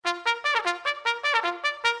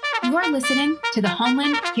You are listening to the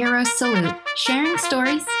Homeland Heroes Salute, sharing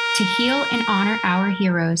stories to heal and honor our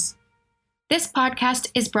heroes. This podcast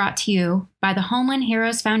is brought to you by the Homeland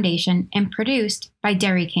Heroes Foundation and produced by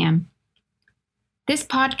DairyCam. This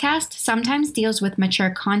podcast sometimes deals with mature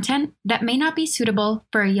content that may not be suitable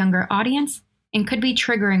for a younger audience and could be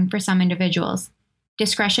triggering for some individuals.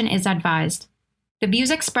 Discretion is advised. The views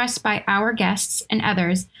expressed by our guests and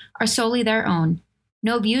others are solely their own.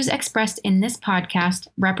 No views expressed in this podcast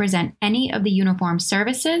represent any of the uniformed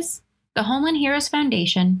services, the Homeland Heroes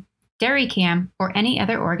Foundation, DairyCam, or any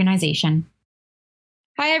other organization.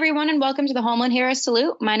 Hi, everyone, and welcome to the Homeland Heroes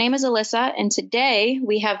Salute. My name is Alyssa, and today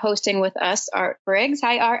we have hosting with us Art Briggs.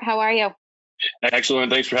 Hi, Art. How are you?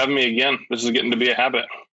 Excellent. Thanks for having me again. This is getting to be a habit.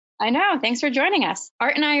 I know. Thanks for joining us.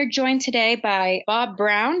 Art and I are joined today by Bob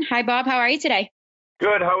Brown. Hi, Bob. How are you today?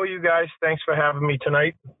 Good. How are you guys? Thanks for having me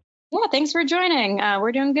tonight. Yeah, thanks for joining.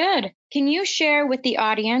 We're doing good. Can you share with the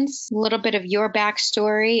audience a little bit of your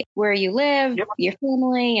backstory, where you live, your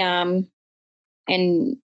family,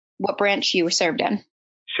 and what branch you were served in?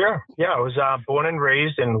 Sure. Yeah, I was born and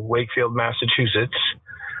raised in Wakefield, Massachusetts.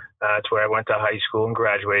 That's where I went to high school and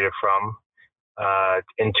graduated from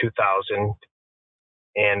in 2000,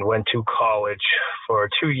 and went to college for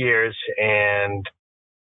 2 years. And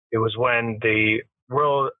it was when the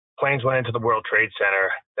planes went into the World Trade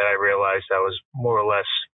Center that I realized I was more or less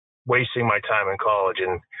wasting my time in college,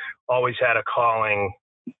 and always had a calling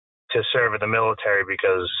to serve in the military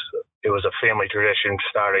because it was a family tradition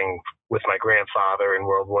starting with my grandfather in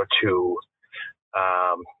World War II.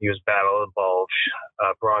 He was Battle of the Bulge,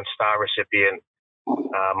 Bronze Star recipient.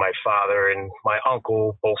 My father and my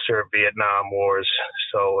uncle both served Vietnam Wars,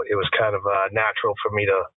 so it was kind of natural for me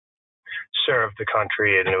to serve the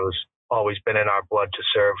country, and it was always been in our blood to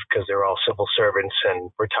serve because they're all civil servants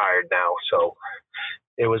and retired now. So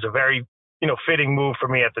it was a very, fitting move for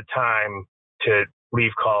me at the time to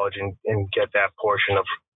leave college and get that portion of,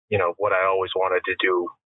 what I always wanted to do,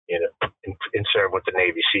 and serve with the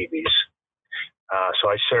Navy Seabees. So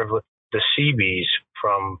I served with the Seabees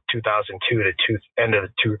from 2002 to end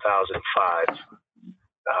of 2005.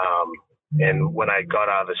 And when I got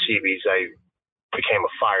out of the Seabees, I became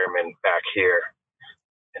a fireman back here.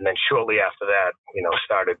 And then shortly after that,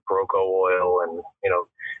 started Broco Oil and,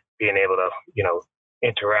 being able to,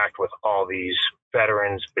 interact with all these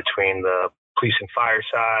veterans between the police and fire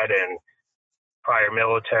side and prior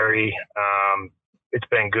military. It's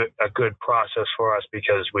been a good process for us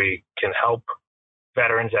because we can help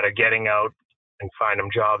veterans that are getting out and find them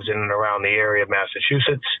jobs in and around the area of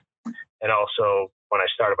Massachusetts. And also, when I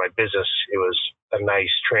started my business, it was a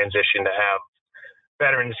nice transition to have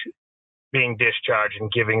veterans being discharged and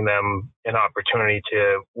giving them an opportunity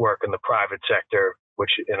to work in the private sector,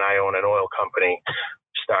 and I own an oil company,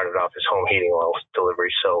 started off as home heating oil delivery.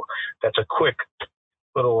 So that's a quick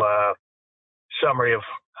little summary of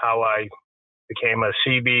how I became a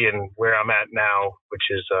CB and where I'm at now, which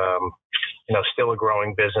is, still a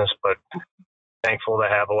growing business, but thankful to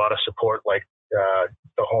have a lot of support like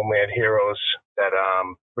the Homeland Heroes that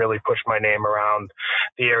really pushed my name around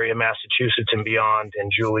the area of Massachusetts and beyond.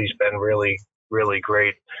 And Julie's been really, really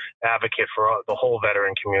great advocate for the whole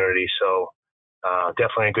veteran community. So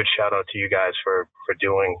definitely a good shout out to you guys for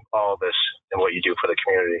doing all this and what you do for the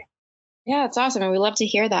community. Yeah, it's awesome. And we love to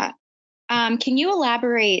hear that. Can you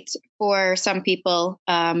elaborate for some people,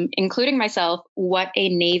 including myself, what a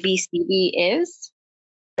Navy CB is?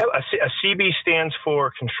 Yeah, a CB stands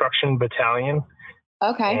for Construction Battalion.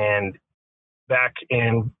 Okay. And back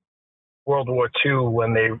in World War II,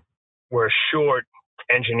 when they were short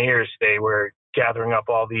engineers, they were gathering up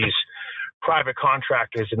all these private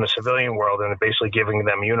contractors in the civilian world and basically giving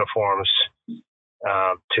them uniforms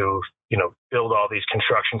to, build all these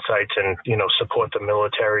construction sites and, support the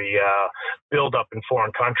military build up in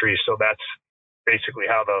foreign countries. So that's basically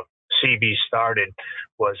how the CB started,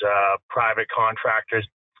 was private contractors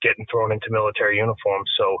getting thrown into military uniforms.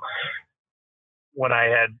 So when I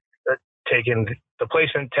had taken the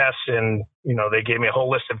placement tests and, they gave me a whole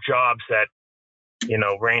list of jobs that,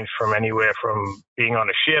 ranged from anywhere from being on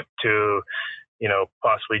a ship to,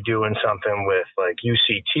 possibly doing something with like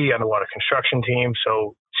UCT, underwater construction team.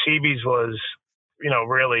 So Seabees was,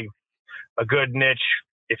 really a good niche.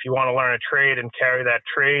 If you want to learn a trade and carry that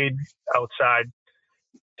trade outside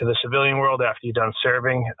to the civilian world after you're done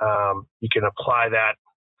serving, you can apply that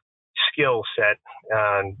skill set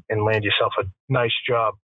and land yourself a nice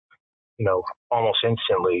job, almost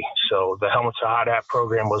instantly. So the Helmets to Hard Hat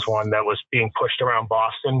program was one that was being pushed around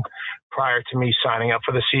Boston prior to me signing up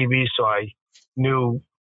for the CB. So I knew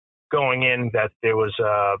going in that there was,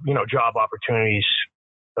 job opportunities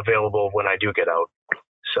available when I do get out.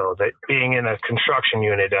 So that being in a construction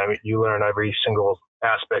unit, I mean, you learn every single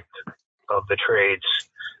aspect of the trades.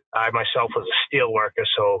 I myself was a steel worker,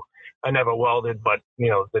 so I never welded, but,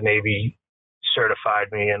 the Navy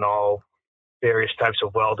certified me in all various types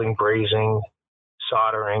of welding, brazing,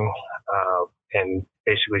 soldering, and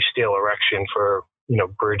basically steel erection for,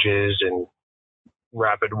 bridges and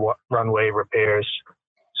rapid runway repairs.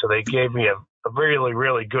 So they gave me a really,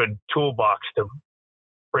 really good toolbox to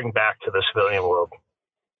bring back to the civilian world.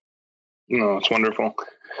 No, it's wonderful.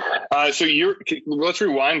 So let's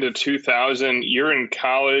rewind to 2000. You're in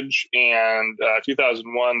college, and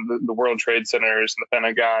 2001, the World Trade Centers and the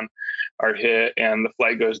Pentagon are hit, and the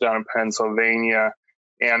flight goes down in Pennsylvania.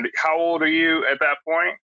 And how old are you at that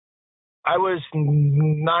point? I was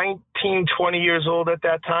 19, 20 years old at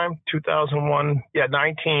that time, 2001. Yeah,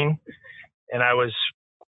 19. And I was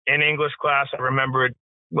in English class. I remember it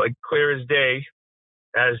like clear as day,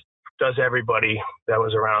 as does everybody that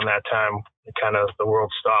was around that time. The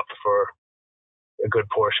world stopped for a good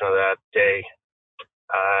portion of that day.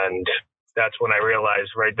 And that's when I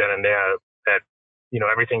realized right then and there that,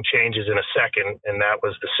 everything changes in a second. And that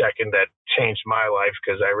was the second that changed my life,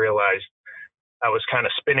 because I realized I was kind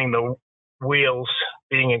of spinning the wheels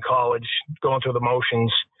being in college, going through the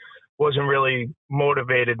motions, wasn't really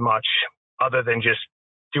motivated much other than just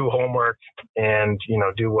do homework and,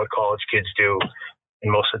 do what college kids do.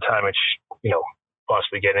 And most of the time it's,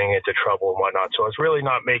 possibly getting into trouble and whatnot. So I was really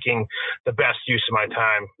not making the best use of my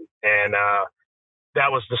time. And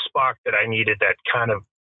that was the spark that I needed, that kind of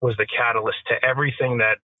was the catalyst to everything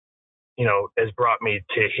that, has brought me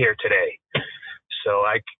to here today. So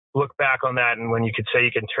I look back on that, and when you could say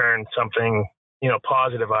you can turn something,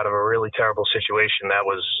 positive out of a really terrible situation, that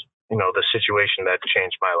was, the situation that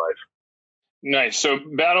changed my life. Nice. So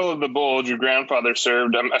Battle of the Bulge, your grandfather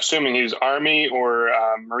served, I'm assuming he was Army or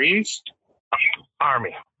Marines?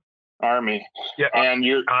 Army. Yeah. And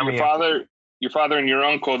your father and your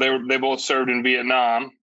uncle, they both served in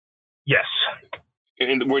Vietnam. Yes.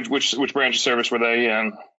 In which branch of service were they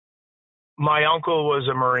in? My uncle was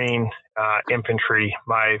a Marine, infantry.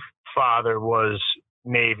 My father was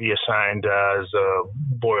Navy, assigned as a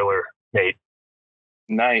boiler mate.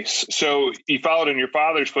 Nice. So you followed in your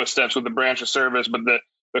father's footsteps with the branch of service, but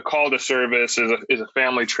the call to service is a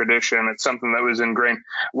family tradition. It's something that was ingrained.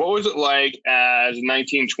 What was it like as a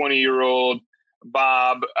 19, 20-year-old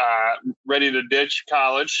Bob, ready to ditch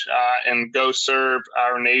college and go serve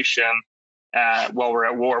our nation while we're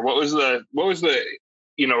at war? What was the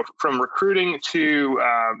from recruiting to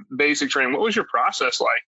basic training, what was your process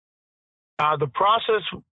like? The process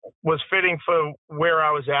was fitting for where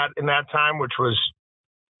I was at in that time, which was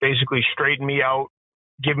basically straighten me out,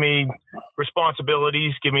 give me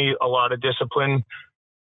responsibilities, give me a lot of discipline.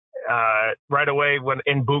 Right away, when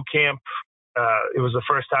in boot camp, it was the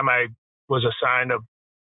first time I was assigned a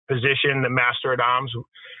position, the Master at Arms,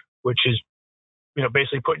 which is,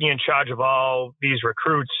 basically putting you in charge of all these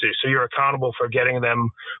recruits. So you're accountable for getting them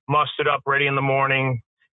mustered up ready in the morning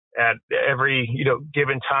at every,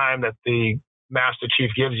 given time that the Master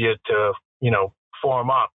Chief gives you to,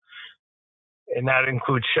 form up. And that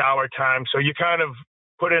includes shower time. So you kind of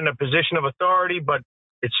put in a position of authority, but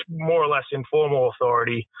it's more or less informal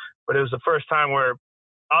authority. But it was the first time where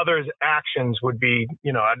others' actions would be,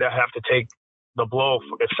 I'd have to take the blow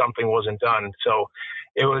if something wasn't done. So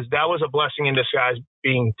that was a blessing in disguise,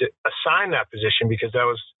 being assigned that position, because that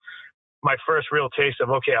was my first real taste of,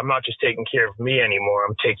 okay, I'm not just taking care of me anymore.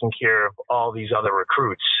 I'm taking care of all these other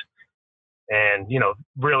recruits. And,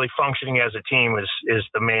 really functioning as a team is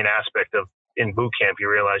the main aspect of in boot camp. You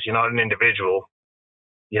realize you're not an individual.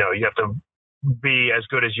 You have to be as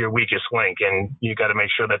good as your weakest link, and you got to make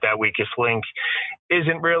sure that weakest link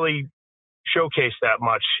isn't really showcased that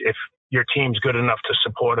much if your team's good enough to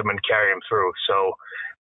support them and carry them through. So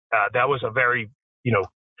that was a very,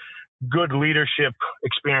 good leadership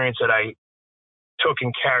experience that I took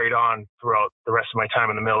and carried on throughout the rest of my time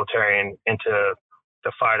in the military and into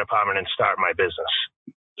the fire department and start my business.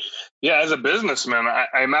 Yeah, as a businessman,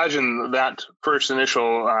 I imagine that first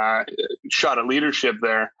initial shot at leadership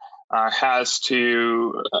there has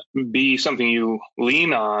to be something you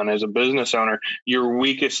lean on as a business owner. Your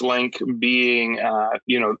weakest link being,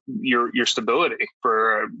 your stability,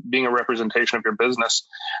 for being a representation of your business.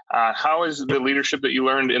 How is the leadership that you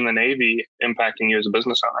learned in the Navy impacting you as a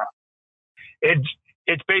business owner?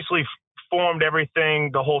 It's basically formed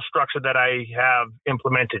everything, the whole structure that I have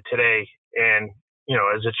implemented today. And,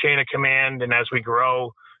 as a chain of command, and as we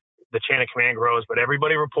grow, the chain of command grows, but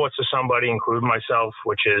everybody reports to somebody, including myself,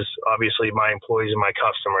 which is obviously my employees and my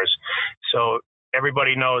customers. So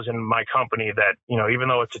everybody knows in my company that, even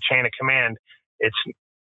though it's a chain of command, it's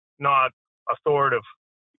not authoritative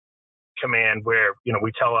command where,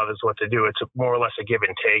 we tell others what to do. It's more or less a give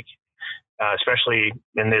and take, especially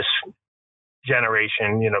in this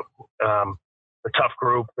generation. A tough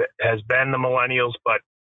group has been the millennials, but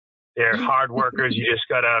they're hard workers. You just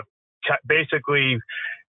got to basically,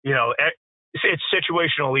 it's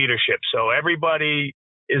situational leadership. So everybody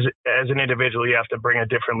is, as an individual, you have to bring a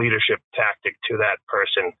different leadership tactic to that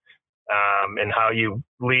person. And how you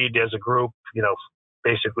lead as a group,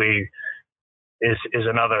 basically is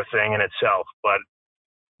another thing in itself. But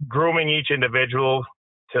grooming each individual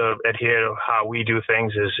to adhere to how we do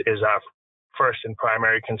things is our first and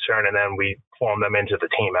primary concern, and then we form them into the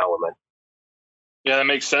team element. Yeah, that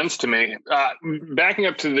makes sense to me. Backing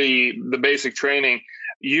up to the basic training,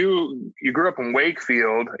 you grew up in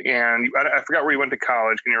Wakefield, and I forgot where you went to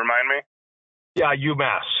college. Can you remind me? Yeah,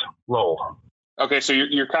 UMass Lowell. Okay, so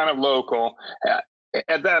you're kind of local.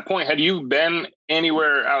 At that point, had you been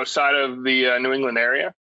anywhere outside of the New England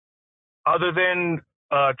area? Other than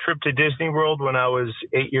a trip to Disney World when I was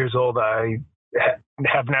 8 years old, I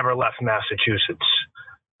have never left Massachusetts.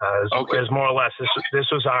 As more or less, this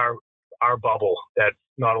was our bubble that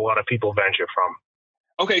not a lot of people venture from.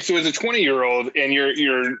 Okay, so as a 20-year-old, and you're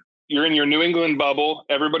in your New England bubble,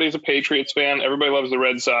 everybody's a Patriots fan, everybody loves the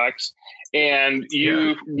Red Sox, and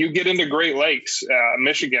you get into Great Lakes,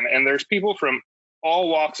 Michigan, and there's people from all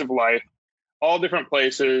walks of life, all different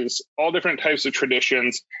places, all different types of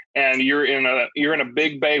traditions, and you're in a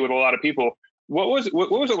big bay with a lot of people. What was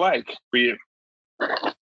it like for you?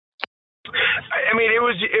 I mean, it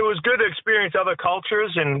was good to experience other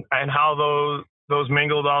cultures and how those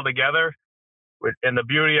mingled all together. And the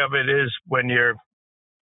beauty of it is when you're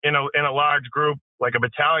in a large group like a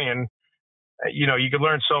battalion, you can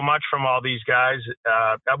learn so much from all these guys.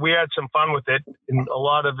 We had some fun with it, and a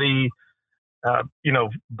lot of the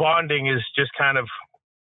bonding is just kind of,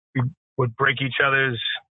 we would break each other's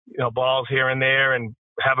balls here and there and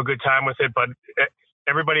have a good time with it. But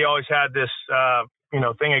everybody always had this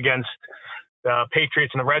thing against the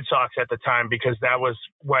Patriots and the Red Sox at the time, because that was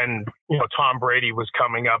when Tom Brady was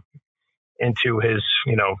coming up into his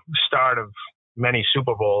start of many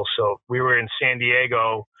Super Bowls. So we were in San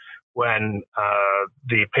Diego when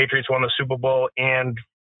the Patriots won the Super Bowl, and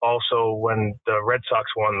also when the Red Sox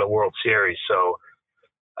won the World Series. So,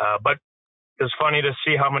 but it was funny to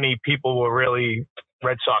see how many people were really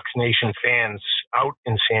Red Sox Nation fans out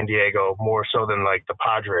in San Diego, more so than like the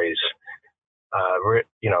Padres.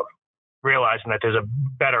 Realizing that there's a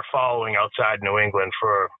better following outside New England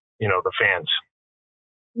for the fans.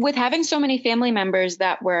 With having so many family members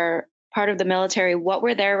that were part of the military, what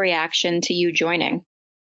were their reaction to you joining?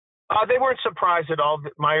 They weren't surprised at all.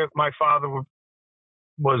 My father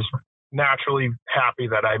was naturally happy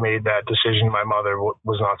that I made that decision. My mother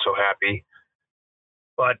was not so happy,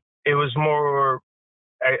 but it was more,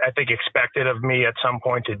 I think, expected of me at some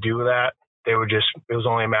point to do that. It was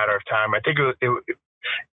only a matter of time. I think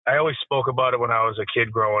I always spoke about it when I was a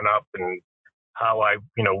kid growing up, and how I,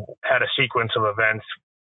 had a sequence of events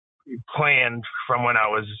planned from when I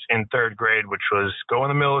was in third grade, which was go in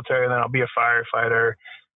the military, and then I'll be a firefighter.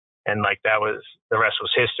 And the rest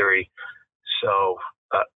was history. So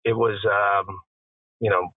it was,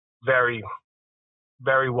 very,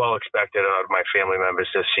 very well expected out of my family members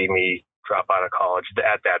to see me drop out of college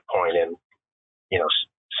at that point and,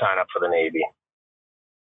 sign up for the Navy.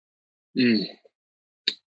 Mm.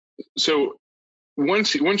 So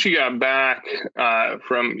once you got back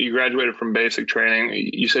you graduated from basic training,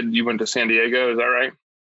 you said you went to San Diego. Is that right?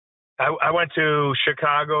 I went to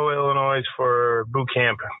Chicago, Illinois for boot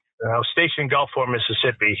camp. I was stationed in Gulfport,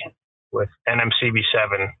 Mississippi with NMCB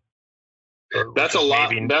 7. That's a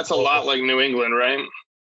lot. That's a lot like New England, right?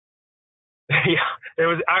 Yeah, it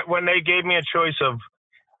was. When they gave me a choice of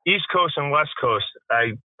East Coast and West Coast,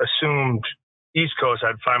 I assumed East Coast.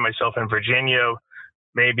 I'd find myself in Virginia,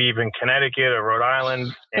 maybe even Connecticut or Rhode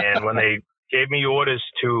Island. And when they gave me orders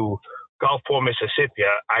to Gulfport, Mississippi,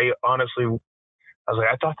 I was like,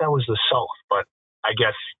 I thought that was the South, but I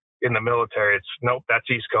guess in the military, it's nope, that's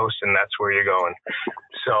East Coast, and that's where you're going.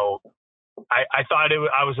 So I thought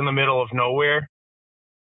I was in the middle of nowhere,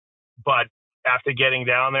 but after getting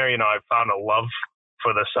down there, I found a love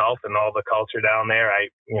for the South and all the culture down there. I,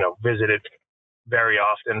 visited very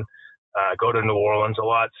often, go to New Orleans a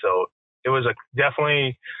lot. So it was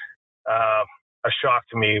definitely a shock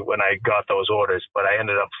to me when I got those orders, but I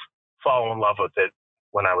ended up falling in love with it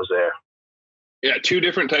when I was there. Yeah, 2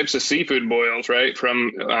 different types of seafood boils, right?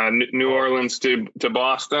 From New Orleans to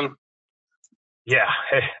Boston. Yeah,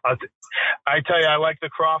 I tell you, I like the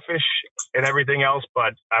crawfish and everything else,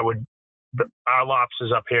 but our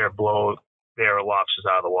lobsters up here blow their lobsters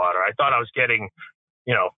out of the water. I thought I was getting,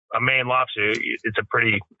 a Maine lobster. It's a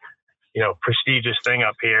pretty, prestigious thing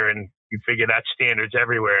up here, and you figure that standards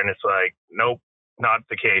everywhere, and it's like, nope, not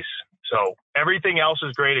the case. So everything else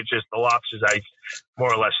is great. It's just the lobsters, I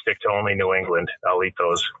more or less stick to only New England. I'll eat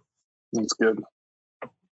those. That's good.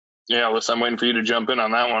 Yeah, listen, I'm waiting for you to jump in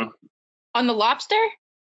on that one. On the lobster?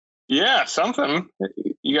 Yeah, something.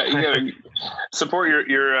 You got to support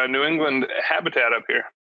your New England habitat up here.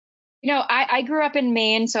 I grew up in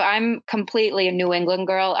Maine, so I'm completely a New England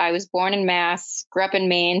girl. I was born in Mass, grew up in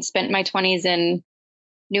Maine, spent my 20s in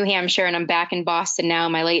New Hampshire, and I'm back in Boston now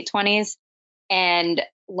in my late 20s. And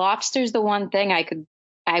lobster's the one thing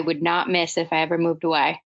I would not miss if I ever moved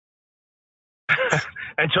away.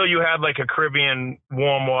 Until you had like a Caribbean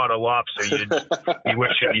warm water lobster, you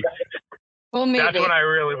wish you. Well, maybe. That's when I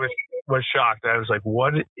really was shocked. I was like,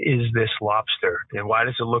 what is this lobster? And why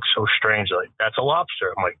does it look so strange? Like, that's a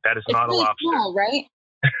lobster. I'm like, that is not really a lobster. Cool, right?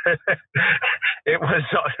 It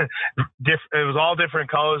was all different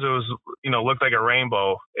colors. It was, looked like a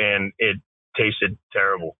rainbow, and it tasted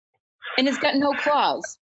terrible. And it's got no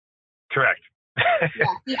claws. Correct.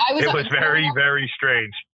 Yeah. It was very, very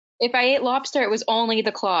strange. If I ate lobster, it was only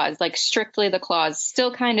the claws, like strictly the claws.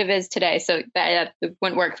 Still kind of is today. So that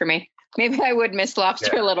wouldn't work for me. Maybe I would miss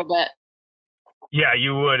lobster a little bit. Yeah,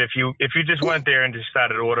 you would if you just went there and just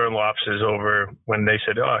started ordering lobsters over when they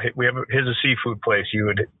said, "Oh, here's a seafood place," you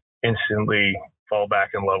would instantly fall back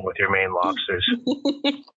in love with your Maine lobsters.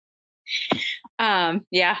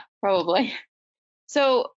 Yeah, probably.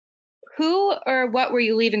 So, who or what were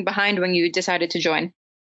you leaving behind when you decided to join?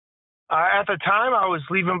 At the time, I was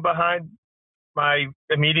leaving behind my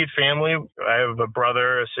immediate family. I have a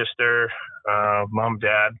brother, a sister, mom,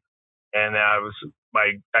 dad, and I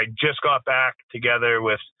just got back together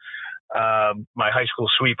with my high school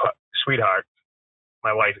sweetheart,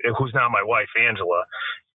 my wife, who's now my wife, Angela.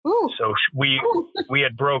 Ooh. So we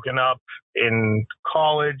had broken up in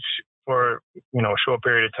college for a short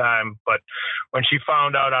period of time, but when she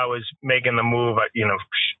found out I was making the move,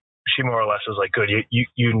 she more or less was like, "Good, you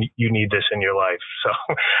need this in your life." So,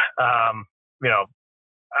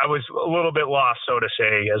 I was a little bit lost, so to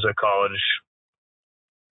say, as a college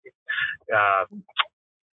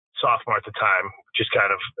sophomore at the time, just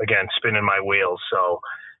kind of, again, spinning my wheels. So,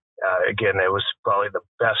 again, it was probably the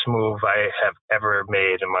best move I have ever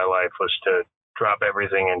made in my life, was to drop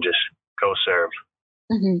everything and just go serve.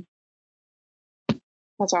 Mm-hmm.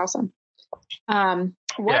 That's awesome.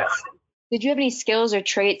 Did you have any skills or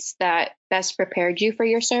traits that best prepared you for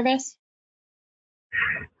your service?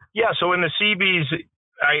 Yeah, so in the Seabees,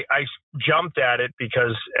 I jumped at it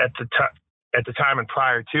because at the time and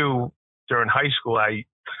prior to, during high school, I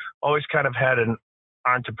always kind of had an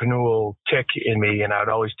entrepreneurial kick in me, and I'd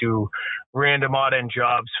always do random odd end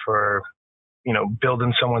jobs for,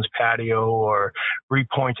 building someone's patio or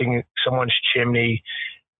repointing someone's chimney.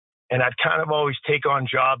 And I'd kind of always take on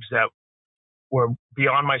jobs that were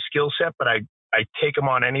beyond my skill set, but I take them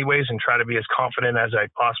on anyways and try to be as confident as I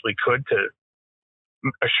possibly could to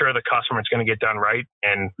assure the customer it's going to get done right.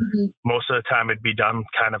 And most of the time it'd be done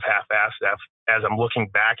kind of half-assed as I'm looking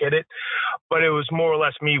back at it. But it was more or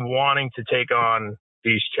less me wanting to take on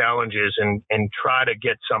these challenges and try to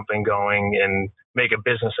get something going and make a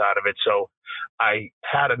business out of it. So I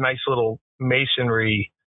had a nice little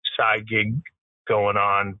masonry side gig going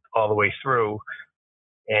on all the way through.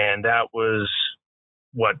 And that was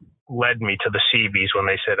what led me to the Seabees when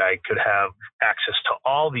they said I could have access to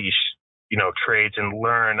all these, trades and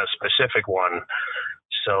learn a specific one.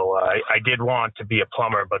 So I did want to be a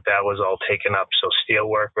plumber, but that was all taken up. So steel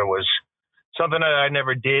worker was something that I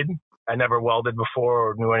never did. I never welded before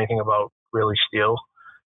or knew anything about really steel,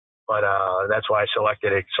 but that's why I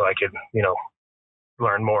selected it, so I could,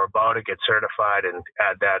 learn more about it, get certified, and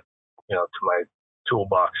add that, to my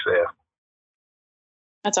toolbox there.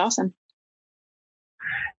 That's awesome.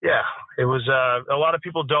 Yeah, it was. A lot of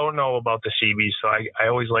people don't know about the Seabees, so I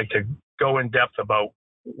always like to go in depth about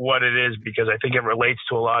what it is, because I think it relates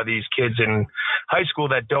to a lot of these kids in high school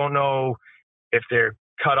that don't know if they're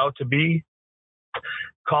cut out to be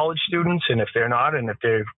college students, and if they're not, and if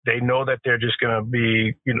they know that they're just going to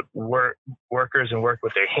be workers and work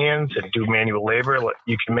with their hands and do manual labor.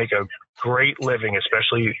 You can make a great living,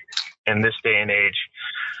 especially in this day and age,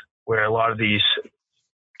 where a lot of these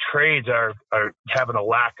trades are having a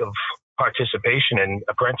lack of participation in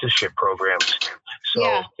apprenticeship programs.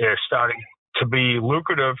 So they're starting to be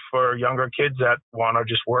lucrative for younger kids that want to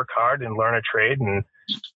just work hard and learn a trade. And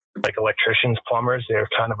like electricians, plumbers, they're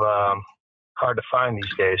kind of hard to find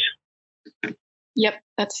these days. Yep,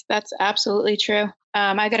 that's absolutely true.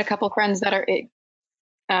 I got a couple friends that are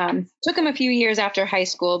Took them a few years after high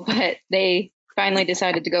school, but they finally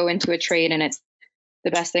decided to go into a trade, and it's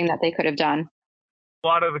the best thing that they could have done. A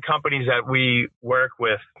lot of the companies that we work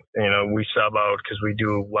with, we sub out because we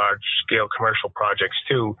do large scale commercial projects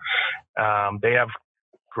too. They have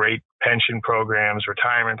great pension programs,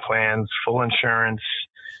 retirement plans, full insurance,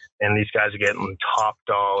 and these guys are getting top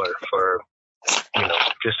dollar for,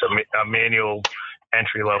 just a manual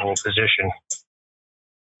entry level position.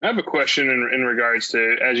 I have a question in regards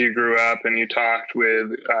to, as you grew up and you talked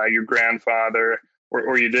with your grandfather,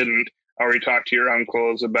 or you didn't, or you talked to your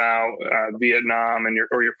uncles about Vietnam and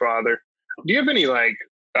your father. Do you have any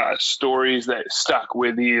stories that stuck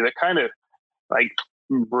with you that kind of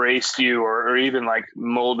embraced you, or even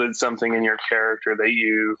molded something in your character that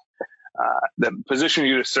you that positioned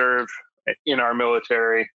you to serve in our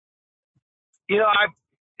military?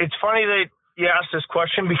 It's funny that you asked this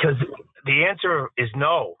question because the answer is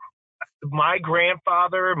no. My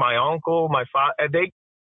grandfather, my uncle, my father,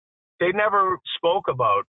 they never spoke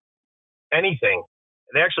about anything.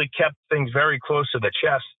 They actually kept things very close to the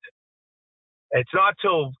chest. It's not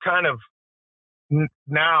till kind of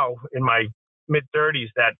now in my mid 30s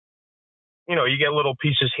that, you get little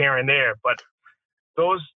pieces here and there, but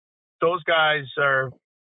those guys are,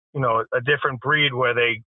 a different breed where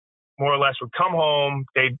they more or less would come home.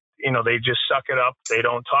 They just suck it up. They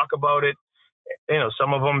don't talk about it.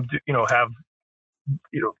 Some of them, have,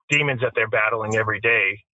 demons that they're battling every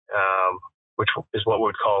day, which is what we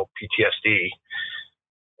would call PTSD,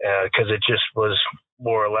 because it just was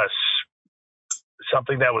more or less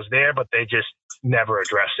something that was there, but they just never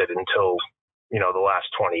addressed it until, the last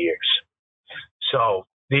 20 years. So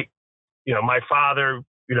my father,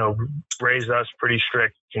 raised us pretty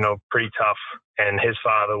strict, pretty tough. And his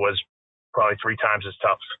father was probably 3 times as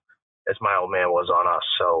tough as my old man was on us.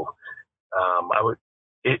 So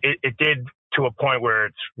it did to a point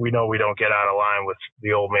where we know we don't get out of line with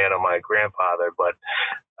the old man or my grandfather, but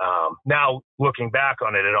now looking back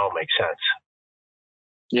on it, it all makes sense.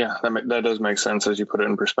 Yeah, that does make sense as you put it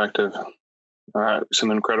in perspective.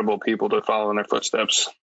 Some incredible people to follow in their footsteps.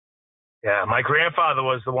 Yeah, my grandfather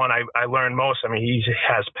was the one I learned most. I mean, he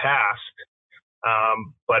has passed,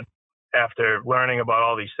 but after learning about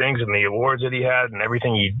all these things and the awards that he had and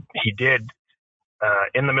everything he did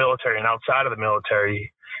in the military and outside of the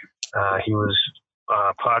military, he was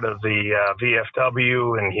part of the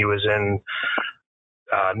VFW, and he was in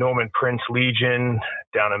Norman Prince Legion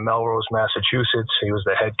down in Melrose, Massachusetts. He was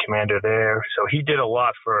the head commander there. So he did a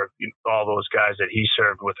lot for all those guys that he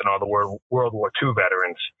served with and all the World War II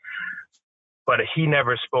veterans. But he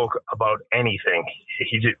never spoke about anything.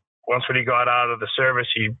 He did. Once when he got out of the service,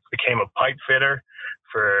 he became a pipe fitter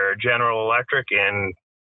for General Electric, and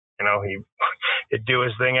he'd do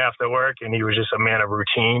his thing after work, and he was just a man of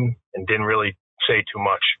routine and didn't really say too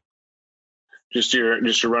much. Just your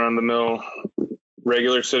run-of-the-mill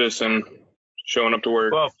regular citizen showing up to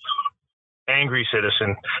work. Well, angry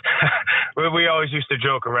citizen. We always used to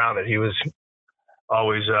joke around that he was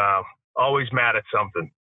always mad at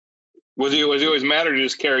something. Was he always mad, or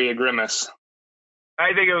just carry a grimace?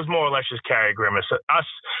 I think it was more or less just carry a grimace.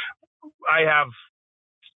 I have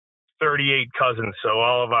 38 cousins, so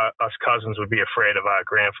all of us cousins would be afraid of our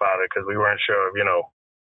grandfather because we weren't sure of,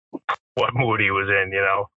 what mood he was in,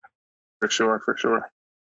 For sure.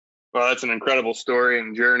 Well, that's an incredible story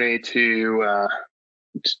and journey to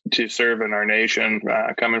serve in our nation,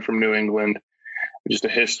 coming from New England. Just a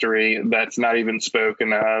history that's not even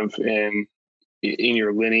spoken of in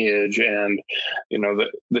your lineage, and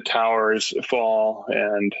the towers fall,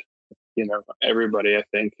 and everybody, I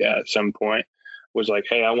think, at some point was like,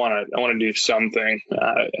 hey, I want to do something.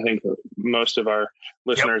 I think most of our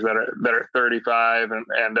listeners that are 35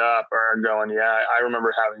 and up are going, yeah, I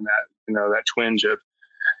remember having that, that twinge of,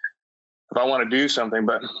 if I want to do something.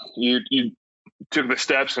 But you took the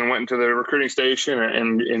steps and went into the recruiting station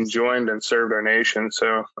and joined and served our nation.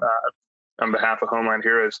 So on behalf of Homeland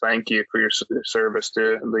Heroes, thank you for your service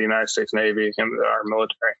to the United States Navy and our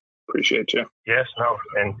military. Appreciate you. Yes, no,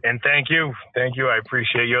 and thank you. I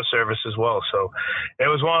appreciate your service as well. So it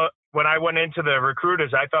was when I went into the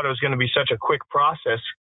recruiters, I thought it was going to be such a quick process.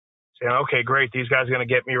 Saying, okay, great, these guys are going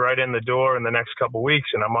to get me right in the door in the next couple of weeks,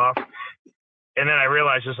 and I'm off. And then I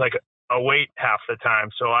realized it's like a wait half the time.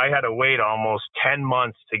 So I had to wait almost 10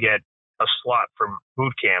 months to get a slot for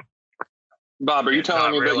boot camp. Bob, are you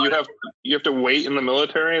telling me that you have to wait in the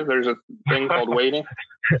military? There's a thing called waiting?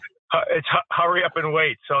 It's hurry up and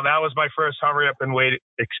wait. So that was my first hurry up and wait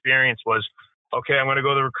experience was, okay, I'm going to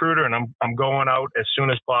go to the recruiter, and I'm going out as soon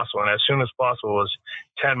as possible. And as soon as possible was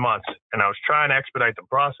 10 months. And I was trying to expedite the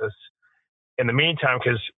process in the meantime,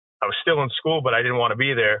 because I was still in school, but I didn't want to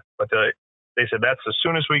be there. But they said, that's as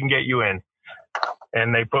soon as we can get you in.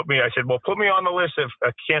 And I said, well, put me on the list of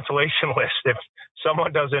a cancellation list. If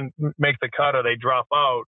someone doesn't make the cut or they drop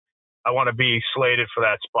out, I want to be slated for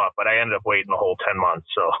that spot. But I ended up waiting the whole 10 months.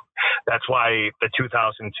 So that's why the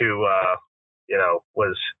 2002,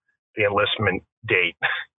 was the enlistment date.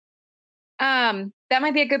 That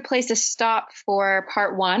might be a good place to stop for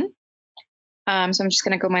part 1. So I'm just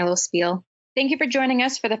going to go my little spiel. Thank you for joining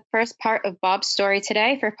us for the first part of Bob's story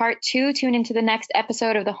today. For part 2, tune into the next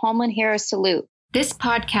episode of the Homeland Heroes Salute. This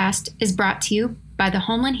podcast is brought to you by the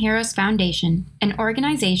Homeland Heroes Foundation, an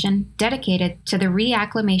organization dedicated to the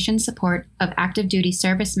reacclimation support of active duty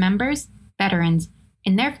service members, veterans,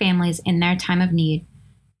 and their families in their time of need.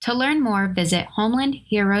 To learn more, visit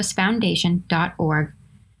homelandheroesfoundation.org.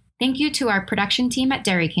 Thank you to our production team at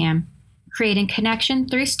DairyCam, creating connection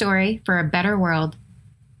through story for a better world.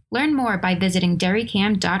 Learn more by visiting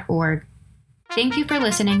dairycam.org. Thank you for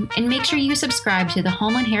listening, and make sure you subscribe to the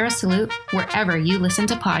Homeland Heroes Salute wherever you listen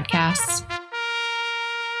to podcasts.